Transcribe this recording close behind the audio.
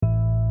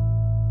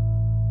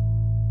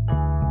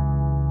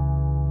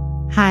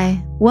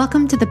Hi,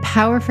 welcome to the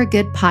Power for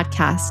Good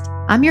podcast.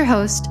 I'm your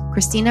host,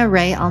 Christina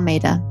Ray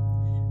Almeida,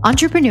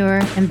 entrepreneur,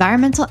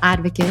 environmental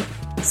advocate,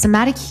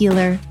 somatic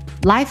healer,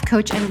 life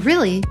coach, and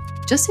really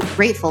just a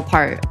grateful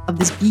part of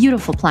this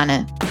beautiful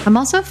planet. I'm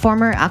also a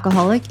former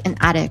alcoholic and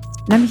addict,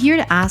 and I'm here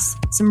to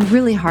ask some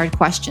really hard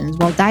questions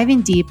while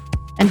diving deep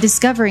and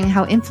discovering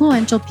how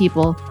influential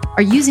people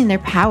are using their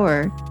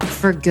power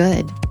for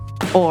good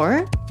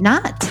or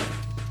not.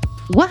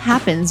 What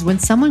happens when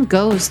someone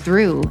goes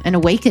through an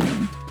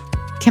awakening?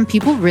 Can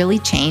people really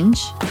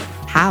change?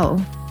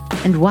 How?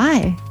 And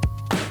why?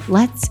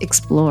 Let's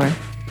explore.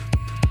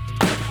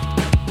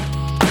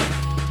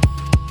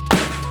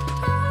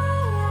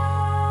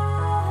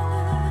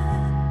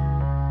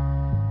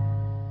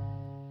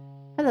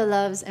 Hello,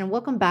 loves, and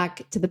welcome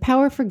back to the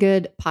Power for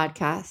Good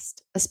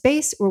podcast, a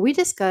space where we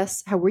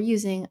discuss how we're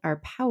using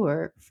our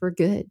power for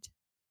good.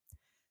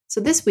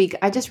 So this week,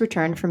 I just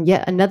returned from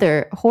yet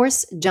another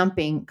horse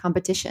jumping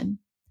competition.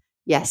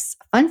 Yes,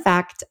 fun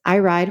fact, I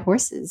ride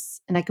horses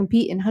and I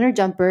compete in hunter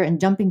jumper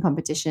and jumping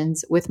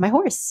competitions with my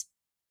horse.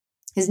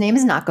 His name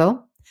is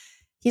Nako.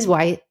 He's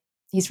white.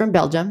 He's from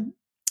Belgium.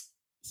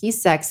 He's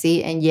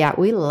sexy. And yeah,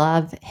 we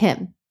love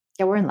him.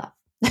 Yeah, we're in love.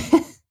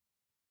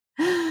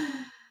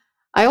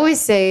 I always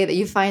say that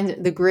you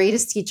find the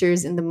greatest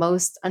teachers in the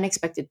most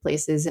unexpected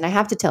places. And I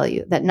have to tell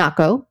you that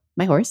Nako,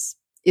 my horse,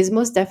 is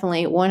most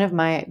definitely one of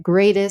my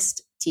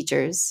greatest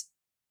teachers.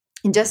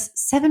 In just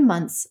 7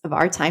 months of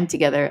our time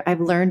together, I've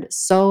learned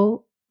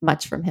so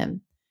much from him.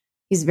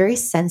 He's very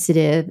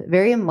sensitive,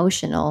 very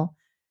emotional,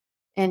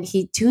 and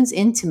he tunes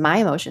into my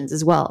emotions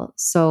as well.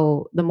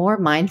 So the more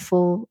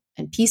mindful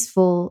and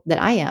peaceful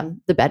that I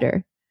am, the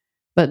better.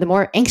 But the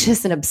more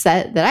anxious and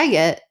upset that I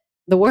get,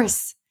 the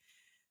worse.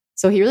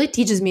 So he really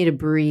teaches me to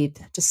breathe,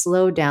 to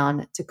slow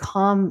down, to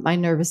calm my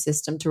nervous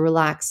system, to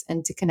relax,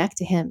 and to connect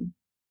to him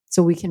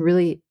so we can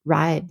really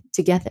ride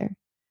together.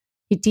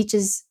 He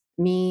teaches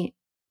me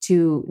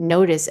to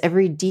notice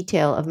every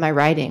detail of my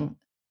writing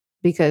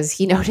because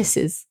he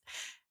notices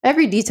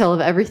every detail of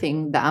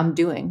everything that I'm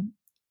doing.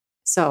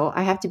 So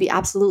I have to be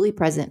absolutely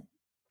present.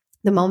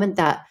 The moment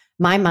that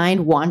my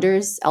mind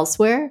wanders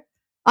elsewhere,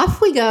 off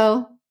we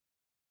go.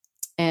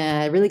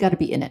 And I really got to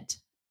be in it.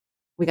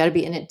 We got to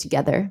be in it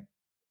together.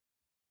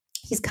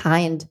 He's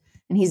kind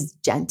and he's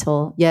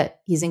gentle,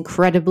 yet he's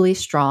incredibly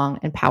strong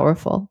and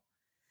powerful.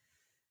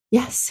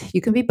 Yes,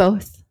 you can be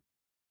both.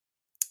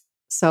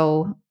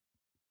 So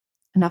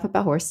enough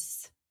about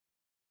horses.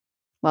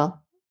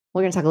 Well,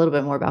 we're going to talk a little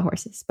bit more about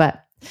horses,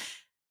 but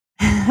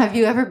have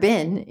you ever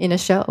been in a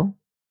show?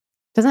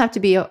 Doesn't have to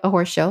be a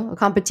horse show, a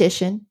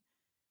competition.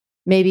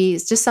 Maybe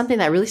it's just something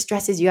that really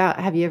stresses you out.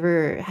 Have you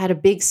ever had a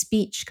big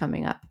speech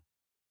coming up?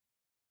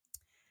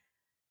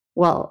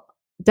 Well,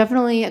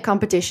 definitely a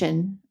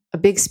competition, a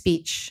big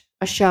speech,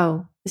 a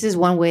show. This is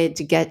one way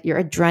to get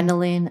your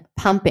adrenaline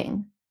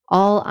pumping.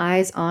 All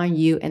eyes on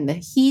you, and the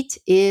heat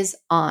is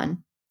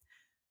on.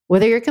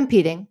 Whether you're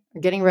competing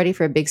or getting ready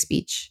for a big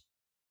speech,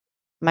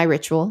 my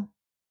ritual,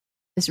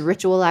 this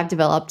ritual I've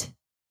developed,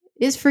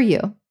 is for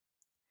you.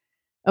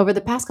 Over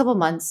the past couple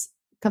months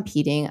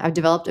competing, I've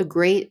developed a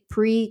great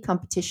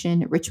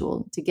pre-competition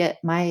ritual to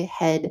get my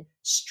head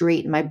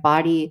straight and my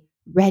body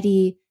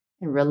ready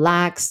and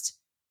relaxed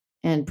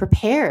and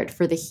prepared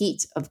for the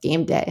heat of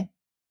game day.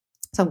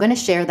 So I'm going to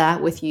share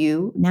that with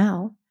you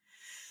now.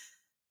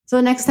 So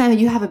the next time that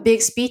you have a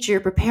big speech or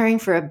you're preparing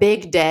for a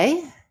big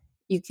day,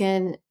 you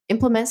can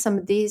implement some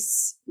of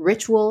these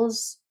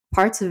rituals,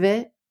 parts of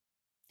it,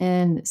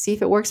 and see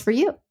if it works for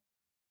you.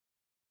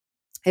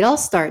 It all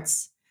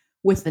starts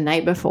with the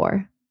night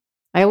before.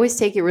 I always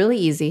take it really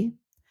easy.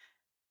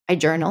 I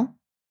journal.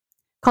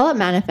 Call it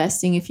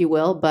manifesting, if you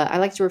will, but I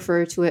like to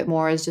refer to it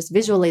more as just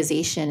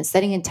visualization and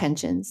setting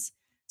intentions.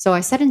 So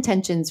I set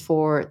intentions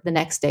for the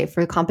next day,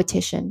 for the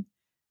competition.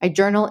 I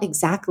journal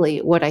exactly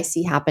what I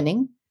see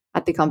happening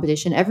at the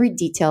competition, every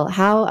detail,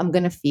 how I'm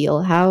going to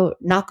feel, how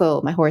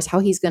Nako, my horse, how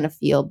he's going to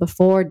feel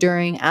before,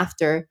 during,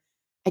 after.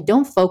 I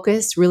don't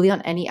focus really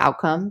on any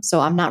outcome.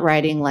 So I'm not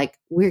writing like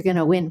we're going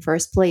to win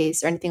first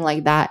place or anything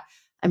like that.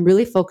 I'm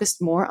really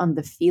focused more on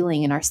the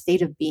feeling and our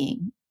state of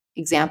being.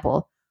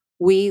 Example,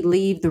 we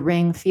leave the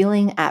ring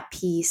feeling at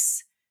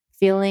peace,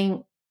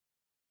 feeling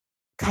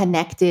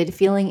connected,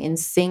 feeling in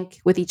sync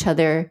with each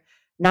other.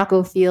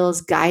 Nako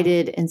feels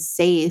guided and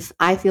safe.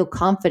 I feel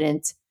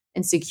confident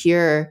and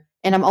secure.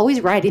 And I'm always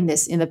writing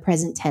this in the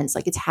present tense,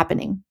 like it's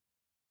happening.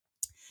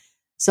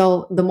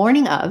 So the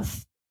morning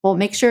of, well,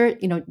 make sure,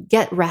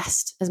 get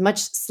rest. As much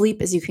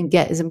sleep as you can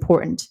get is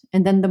important.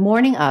 And then the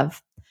morning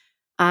of,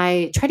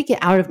 I try to get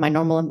out of my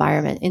normal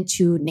environment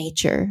into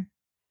nature.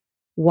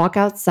 Walk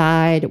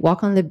outside,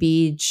 walk on the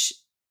beach,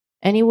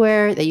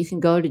 anywhere that you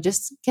can go to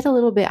just get a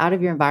little bit out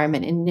of your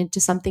environment and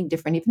into something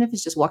different. Even if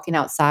it's just walking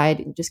outside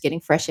and just getting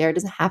fresh air, it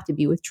doesn't have to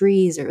be with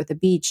trees or with a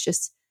beach.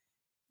 Just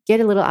get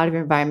a little out of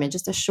your environment,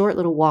 just a short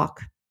little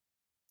walk.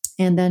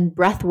 And then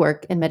breath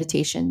work and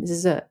meditation. This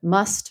is a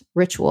must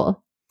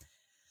ritual.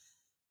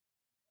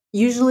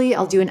 Usually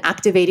I'll do an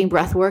activating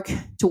breath work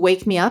to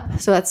wake me up.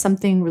 So that's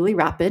something really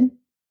rapid.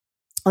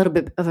 a little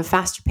bit of a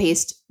faster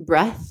paced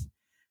breath,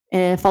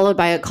 and followed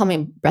by a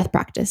calming breath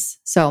practice.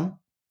 So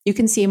you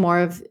can see more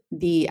of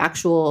the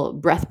actual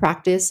breath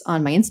practice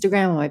on my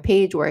Instagram, on my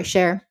page where I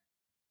share.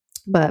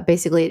 But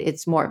basically,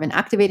 it's more of an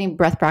activating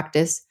breath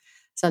practice,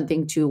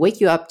 something to wake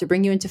you up, to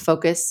bring you into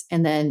focus,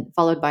 and then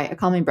followed by a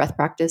calming breath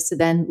practice to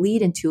then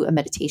lead into a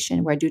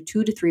meditation where I do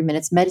 2 to 3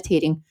 minutes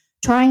meditating,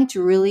 trying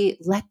to really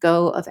let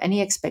go of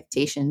any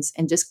expectations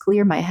and just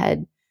clear my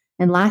head.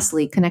 And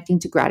lastly, connecting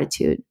to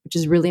gratitude, which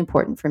is really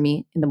important for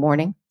me in the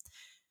morning.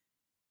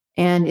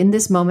 And in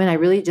this moment, I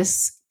really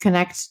just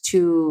connect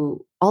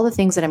to all the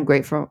things that I'm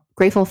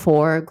grateful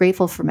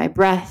for my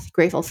breath,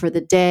 grateful for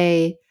the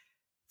day,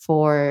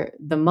 for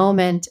the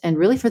moment, and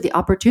really for the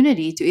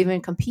opportunity to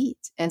even compete.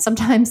 And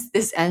sometimes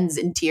this ends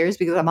in tears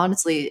because I'm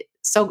honestly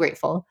so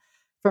grateful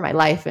for my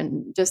life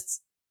and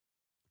just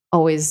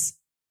always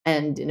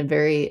end in a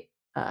very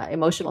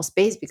emotional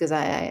space because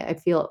I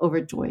feel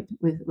overjoyed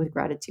with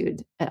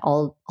gratitude at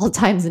all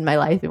times in my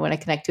life. And when I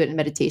connect to it in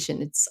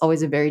meditation, it's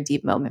always a very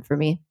deep moment for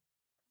me.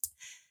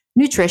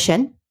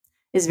 Nutrition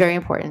is very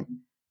important.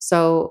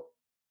 So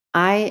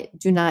I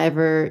do not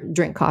ever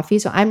drink coffee.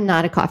 So I'm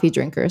not a coffee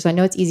drinker. So I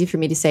know it's easy for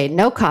me to say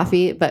no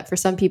coffee, but for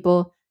some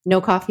people, no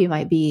coffee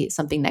might be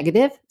something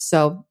negative.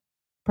 So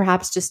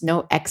perhaps just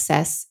no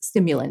excess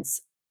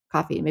stimulants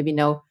coffee, maybe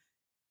no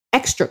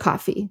extra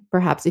coffee,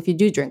 perhaps if you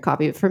do drink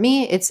coffee. But for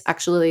me, it's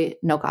actually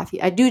no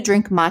coffee. I do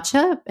drink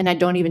matcha, and I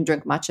don't even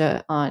drink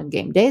matcha on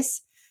game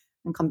days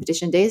and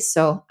competition days.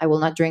 So I will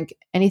not drink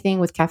anything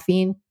with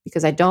caffeine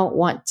because I don't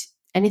want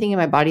anything in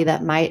my body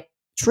that might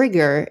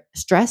trigger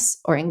stress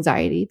or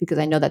anxiety, because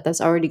I know that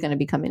that's already going to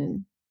be coming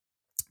in.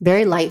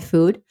 Very light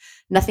food,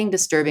 nothing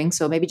disturbing.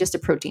 So maybe just a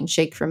protein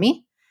shake for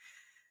me.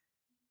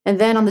 And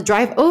then on the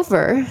drive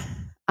over,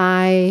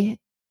 I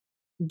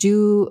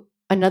do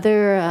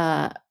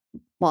another,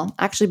 well,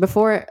 actually,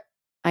 before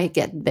I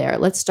get there,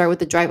 let's start with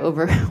the drive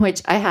over,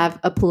 which I have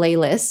a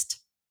playlist.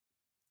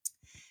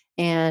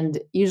 And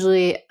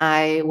usually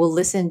I will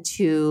listen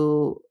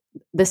to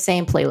the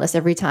same playlist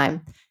every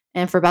time.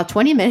 And for about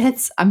 20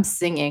 minutes, I'm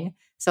singing.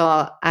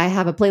 So I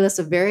have a playlist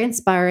of very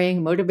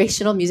inspiring,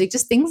 motivational music,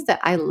 just things that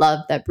I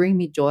love, that bring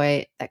me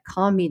joy, that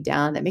calm me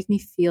down, that make me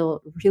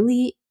feel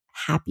really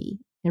happy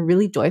and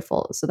really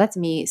joyful. So that's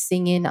me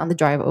singing on the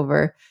drive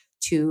over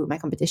to my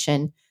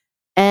competition.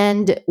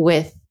 And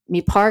with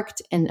me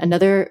parked and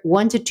another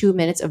 1 to 2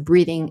 minutes of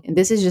breathing. And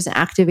this is just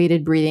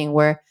activated breathing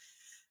where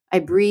I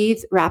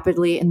breathe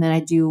rapidly and then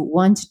I do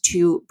 1 to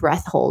 2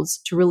 breath holds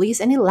to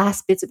release any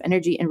last bits of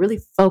energy and really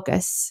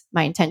focus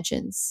my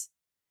intentions.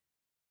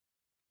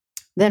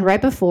 Then,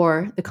 right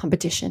before the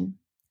competition,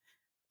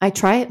 I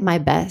try my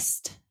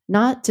best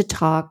not to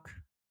talk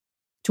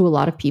to a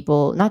lot of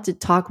people, not to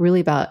talk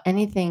really about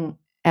anything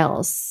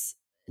else,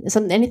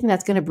 anything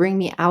that's going to bring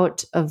me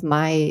out of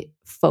my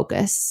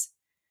focus.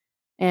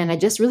 And I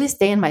just really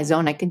stay in my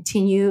zone. I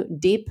continue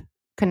deep,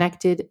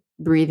 connected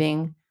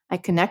breathing. I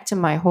connect to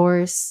my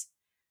horse.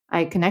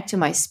 I connect to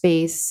my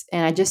space.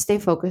 And I just stay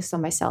focused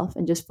on myself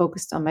and just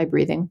focused on my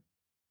breathing.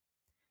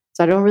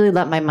 So I don't really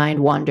let my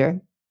mind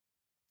wander.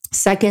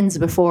 Seconds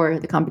before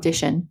the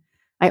competition,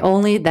 I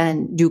only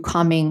then do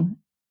calming,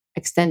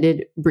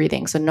 extended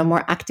breathing. So no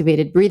more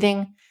activated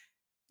breathing.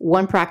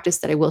 One practice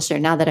that I will share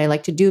now that I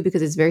like to do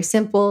because it's very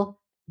simple,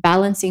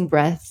 balancing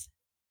breath,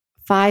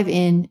 5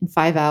 in and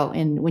 5 out.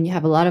 And when you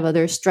have a lot of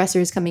other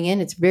stressors coming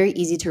in, it's very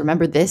easy to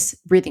remember this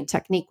breathing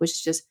technique, which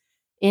is just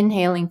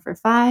inhaling for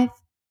 5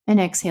 and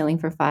exhaling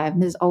for 5.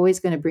 And this is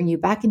always going to bring you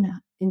back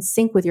in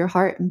sync with your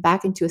heart and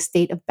back into a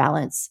state of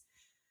balance.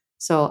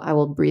 So I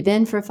will breathe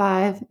in for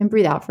 5 and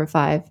breathe out for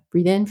 5,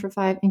 breathe in for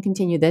 5 and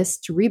continue this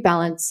to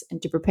rebalance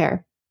and to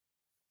prepare.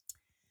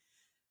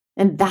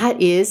 And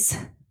that is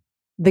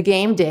the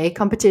game day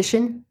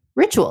competition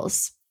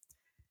rituals.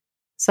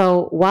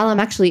 So while I'm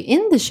actually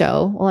in the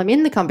show, while I'm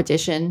in the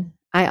competition,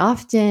 I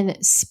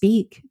often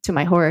speak to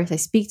my horse. I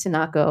speak to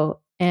Nako,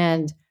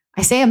 and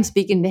I say I'm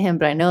speaking to him,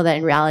 but I know that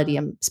in reality,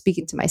 I'm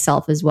speaking to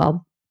myself as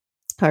well.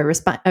 I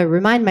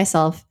remind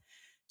myself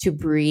to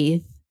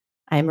breathe.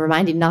 I'm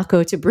reminding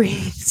Nako to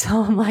breathe.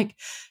 So I'm like,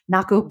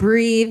 Nako,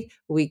 breathe.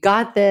 We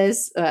got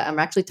this. I'm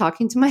actually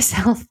talking to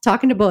myself,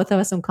 talking to both of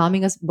us. I'm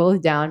calming us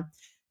both down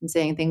and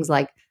saying things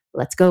like,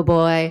 let's go,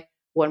 boy.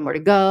 One more to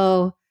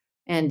go.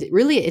 And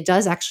really, it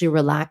does actually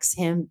relax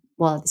him,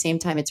 while at the same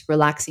time, it's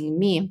relaxing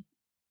me.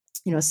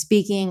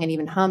 Speaking and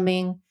even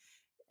humming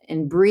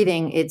and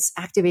breathing, it's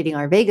activating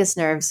our vagus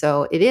nerve.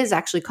 So it is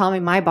actually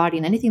calming my body,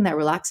 and anything that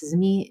relaxes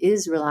me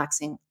is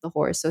relaxing the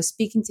horse. So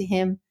speaking to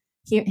him,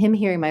 him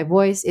hearing my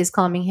voice is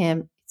calming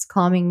him. It's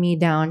calming me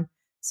down.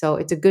 So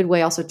it's a good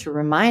way also to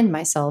remind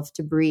myself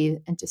to breathe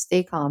and to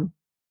stay calm.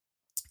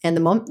 And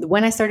the moment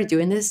when I started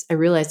doing this, I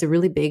realized a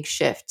really big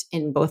shift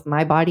in both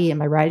my body and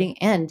my riding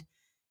and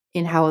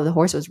in how the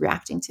horse was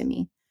reacting to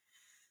me.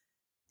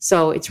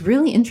 So it's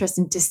really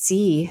interesting to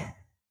see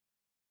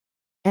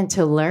and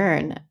to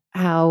learn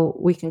how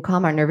we can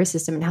calm our nervous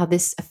system and how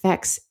this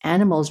affects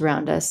animals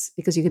around us,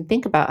 because you can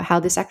think about how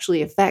this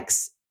actually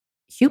affects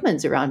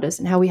humans around us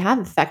and how we have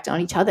effect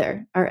on each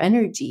other. Our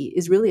energy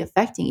is really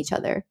affecting each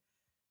other.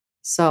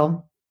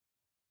 So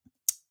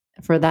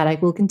for that, I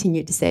will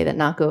continue to say that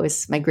Nako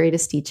is my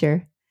greatest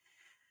teacher.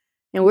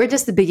 And we're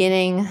just the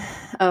beginning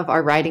of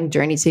our writing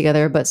journey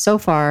together, but so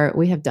far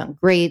we have done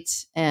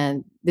great.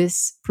 And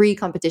this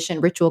pre-competition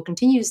ritual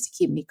continues to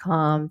keep me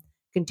calm,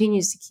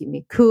 continues to keep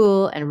me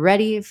cool and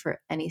ready for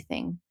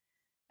anything.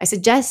 I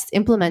suggest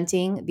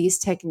implementing these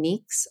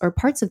techniques or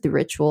parts of the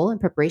ritual in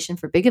preparation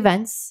for big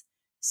events,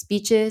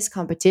 speeches,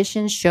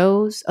 competitions,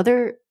 shows,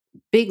 other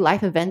big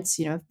life events.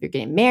 You know, if you're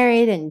getting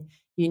married and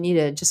you need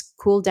to just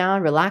cool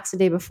down, relax the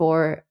day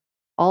before,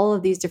 all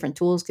of these different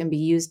tools can be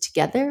used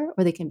together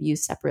or they can be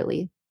used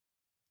separately.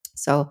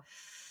 So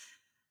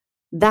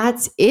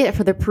that's it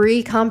for the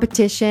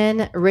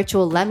pre-competition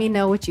ritual. Let me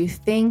know what you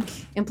think,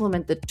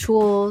 implement the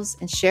tools,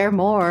 and share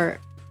more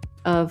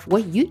of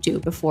what you do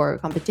before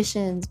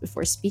competitions,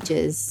 before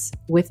speeches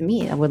with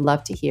me. I would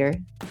love to hear.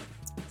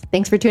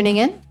 Thanks for tuning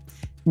in.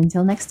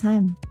 Until next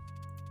time,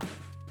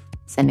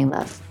 sending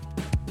love.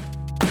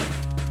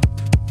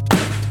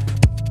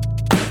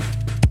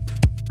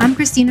 I'm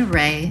Christina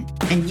Ray,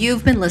 and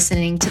you've been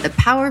listening to the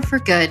Power for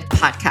Good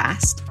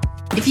podcast.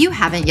 If you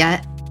haven't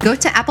yet, go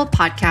to Apple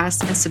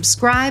Podcasts and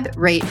subscribe,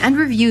 rate, and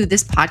review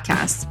this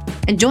podcast.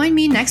 And join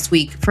me next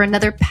week for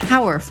another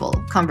powerful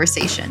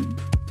conversation.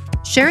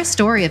 Share a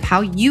story of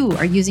how you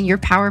are using your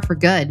power for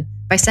good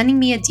by sending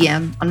me a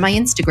DM on my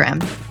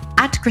Instagram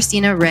at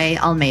Christina Ray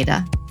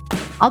Almeida.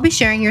 I'll be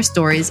sharing your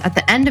stories at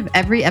the end of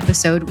every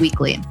episode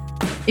weekly.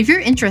 If you're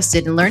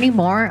interested in learning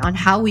more on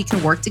how we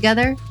can work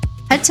together,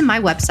 head to my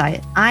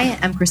website,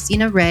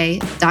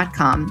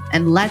 iamchristinaray.com,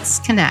 and let's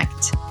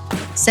connect.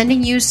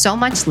 Sending you so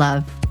much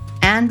love.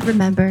 And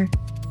remember,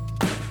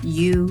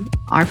 you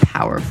are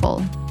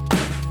powerful.